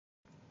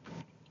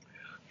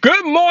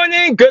Good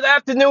morning, good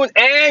afternoon,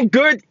 and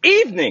good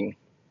evening.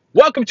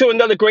 Welcome to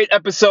another great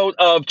episode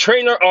of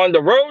Trainer on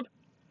the Road.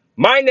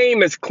 My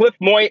name is Cliff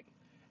Moy,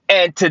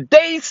 and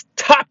today's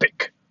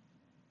topic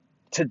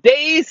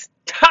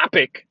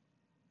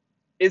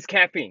is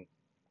caffeine.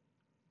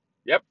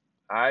 Yep,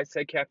 I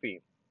said caffeine.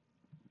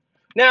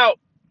 Now,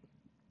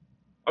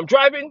 I'm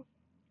driving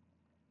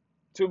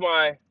to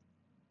I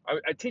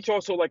teach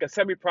also like a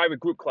semi-private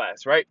group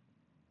class, right?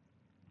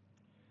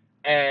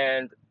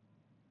 And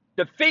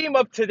the theme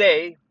of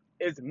today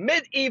is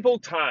medieval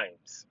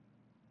times.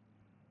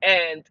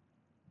 And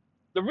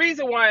the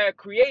reason why I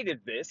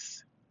created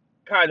this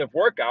kind of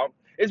workout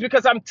is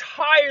because I'm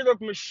tired of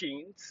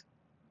machines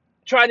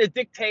trying to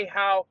dictate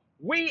how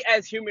we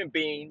as human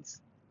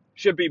beings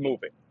should be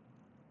moving.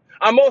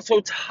 I'm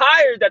also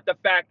tired at the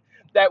fact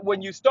that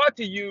when you start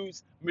to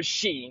use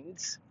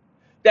machines,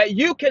 that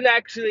you can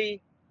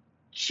actually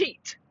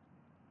cheat.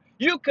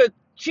 You could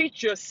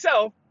cheat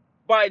yourself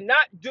by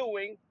not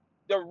doing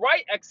the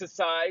right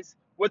exercise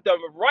with the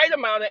right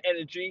amount of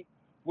energy,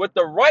 with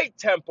the right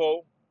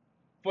tempo,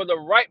 for the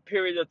right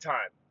period of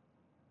time.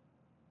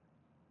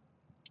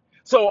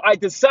 So I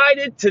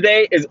decided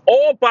today is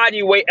all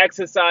body weight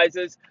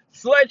exercises,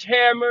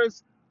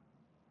 sledgehammers,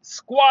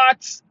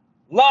 squats,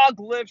 log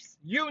lifts,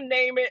 you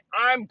name it,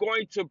 I'm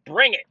going to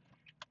bring it.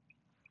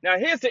 Now,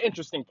 here's the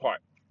interesting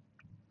part.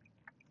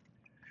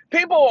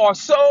 People are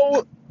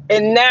so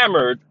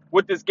enamored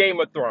with this Game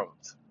of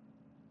Thrones.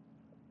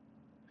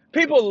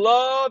 People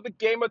love the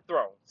Game of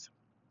Thrones.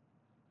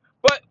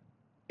 But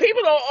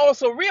people don't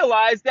also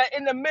realize that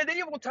in the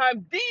medieval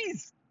time,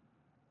 these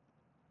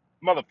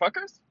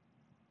motherfuckers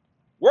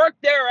work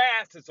their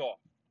asses off.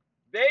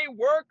 They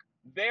work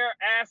their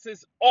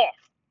asses off.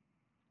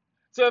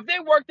 So if they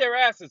work their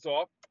asses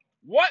off,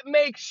 what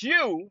makes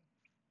you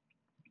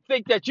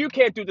think that you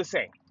can't do the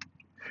same?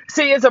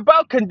 See, it's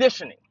about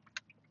conditioning.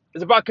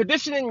 It's about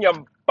conditioning your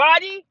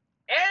body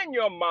and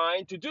your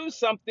mind to do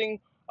something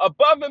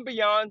above and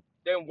beyond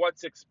than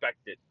what's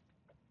expected.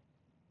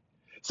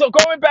 So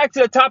going back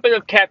to the topic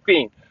of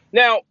caffeine.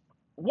 Now,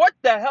 what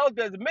the hell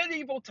does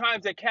medieval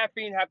times and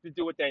caffeine have to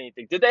do with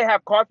anything? Did they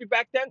have coffee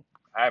back then?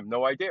 I have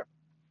no idea.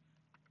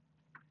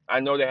 I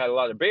know they had a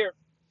lot of beer,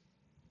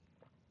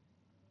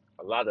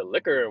 a lot of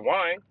liquor and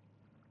wine.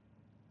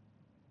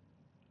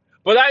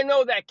 But I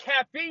know that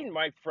caffeine,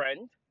 my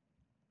friend,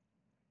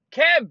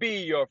 can be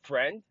your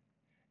friend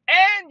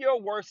and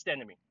your worst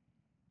enemy.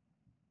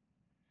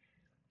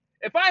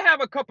 If I have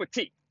a cup of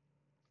tea,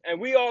 and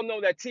we all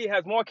know that tea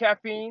has more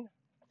caffeine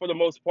for the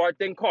most part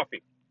than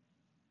coffee,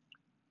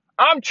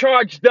 I'm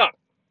charged up.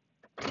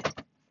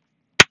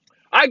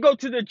 I go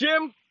to the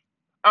gym,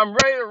 I'm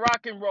ready to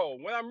rock and roll.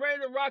 When I'm ready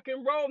to rock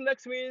and roll,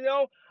 next thing you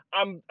know,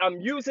 I'm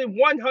using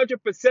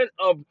 100%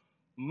 of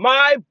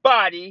my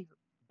body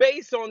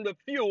based on the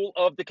fuel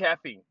of the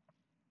caffeine.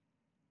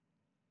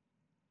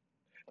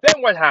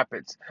 Then what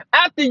happens?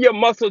 After your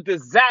muscle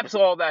just zaps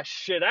all that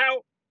shit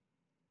out,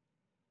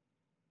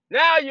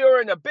 now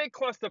you're in a big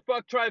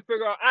clusterfuck trying to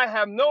figure out, I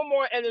have no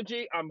more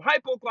energy. I'm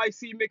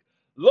hypoglycemic.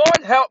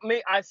 Lord help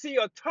me. I see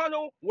a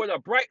tunnel with a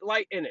bright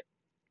light in it.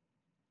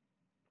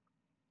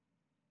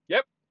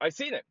 Yep, I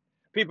seen it.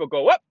 People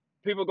go up,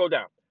 people go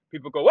down.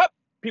 People go up,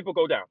 people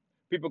go down.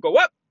 People go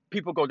up,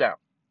 people go down.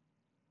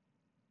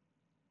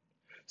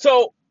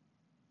 So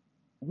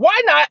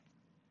why not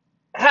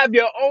have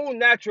your own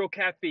natural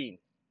caffeine?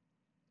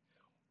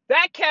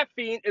 That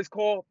caffeine is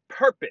called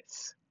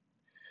purpose.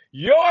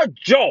 Your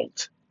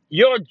Jolt,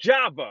 your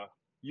Java,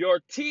 your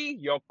tea,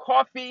 your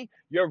coffee,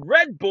 your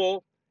Red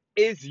Bull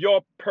is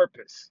your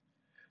purpose.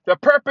 The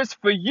purpose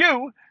for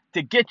you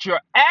to get your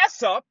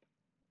ass up,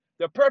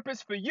 the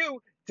purpose for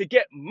you to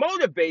get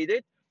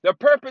motivated, the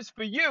purpose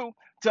for you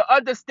to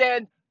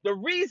understand the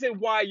reason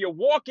why you're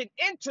walking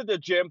into the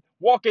gym,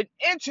 walking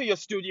into your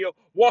studio,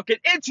 walking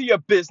into your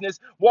business,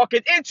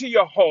 walking into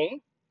your home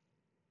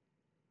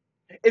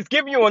is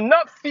giving you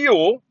enough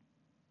fuel,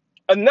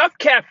 enough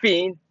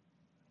caffeine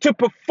to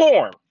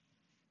perform.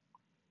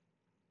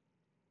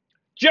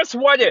 Just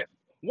what if?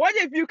 What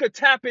if you could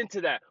tap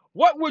into that?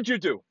 What would you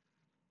do?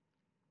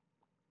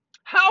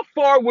 How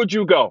far would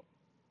you go?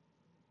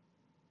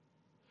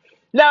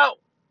 Now,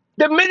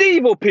 the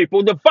medieval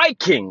people, the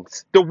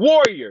Vikings, the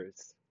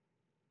warriors,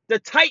 the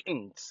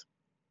Titans,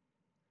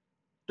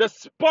 the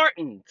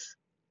Spartans,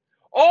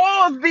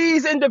 all of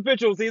these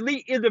individuals,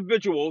 elite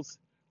individuals,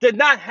 did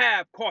not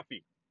have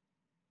coffee.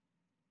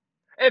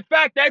 In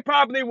fact, they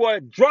probably were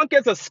drunk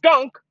as a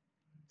skunk,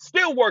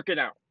 still working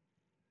out,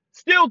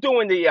 still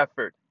doing the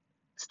effort,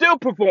 still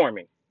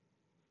performing.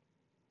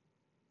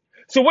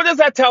 So what does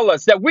that tell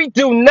us? That we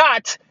do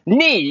not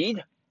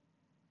need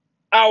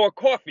our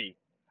coffee,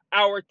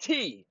 our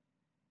tea,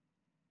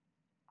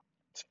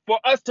 for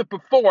us to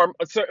perform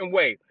a certain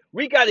way.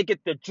 We got to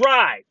get the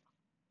drive.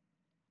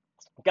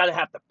 Got to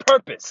have the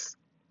purpose.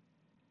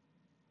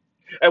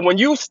 And when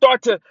you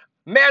start to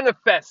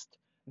manifest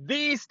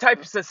these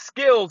types of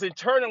skills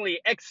internally,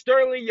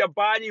 externally, your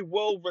body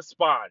will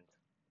respond.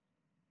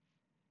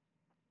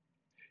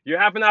 You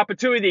have an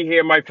opportunity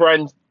here, my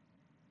friends.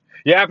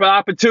 You have an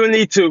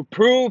opportunity to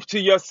prove to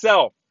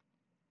yourself,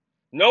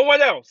 no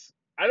one else.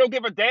 I don't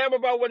give a damn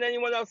about what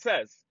anyone else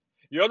says.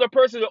 You're the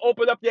person to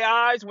open up your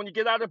eyes when you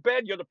get out of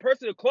bed. You're the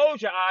person to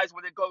close your eyes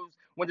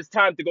when it's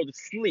time to go to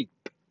sleep.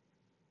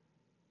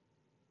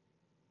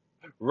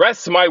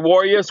 Rest, my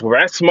warriors,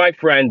 rest, my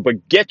friend,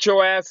 but get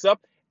your ass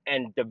up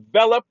and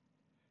develop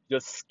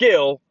the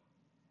skill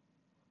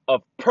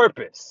of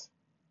purpose.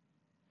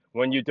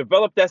 When you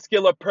develop that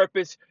skill of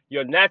purpose,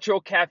 your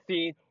natural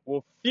caffeine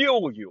will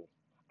fuel you.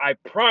 I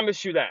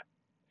promise you that.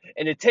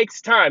 And it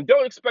takes time.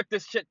 Don't expect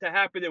this shit to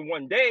happen in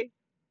one day.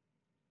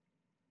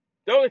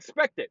 Don't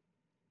expect it.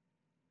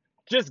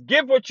 Just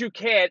give what you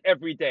can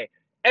every day.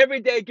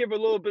 Every day, give a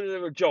little bit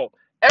of a jolt.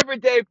 Every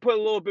day, put a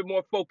little bit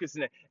more focus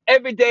in it.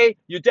 Every day,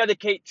 you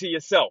dedicate to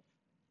yourself.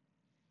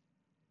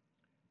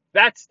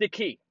 That's the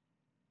key.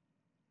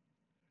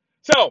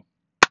 So,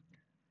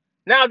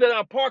 now that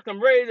I'm parked,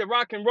 I'm ready to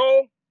rock and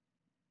roll.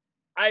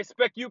 I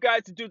expect you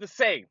guys to do the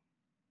same.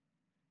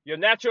 Your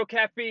natural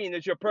caffeine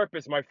is your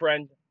purpose, my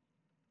friend.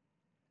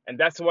 And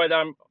that's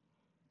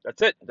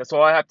it. That's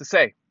all I have to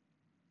say.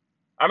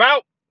 I'm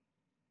out.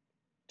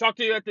 Talk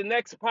to you at the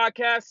next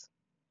podcast.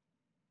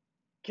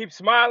 Keep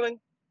smiling.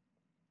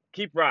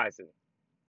 Keep rising.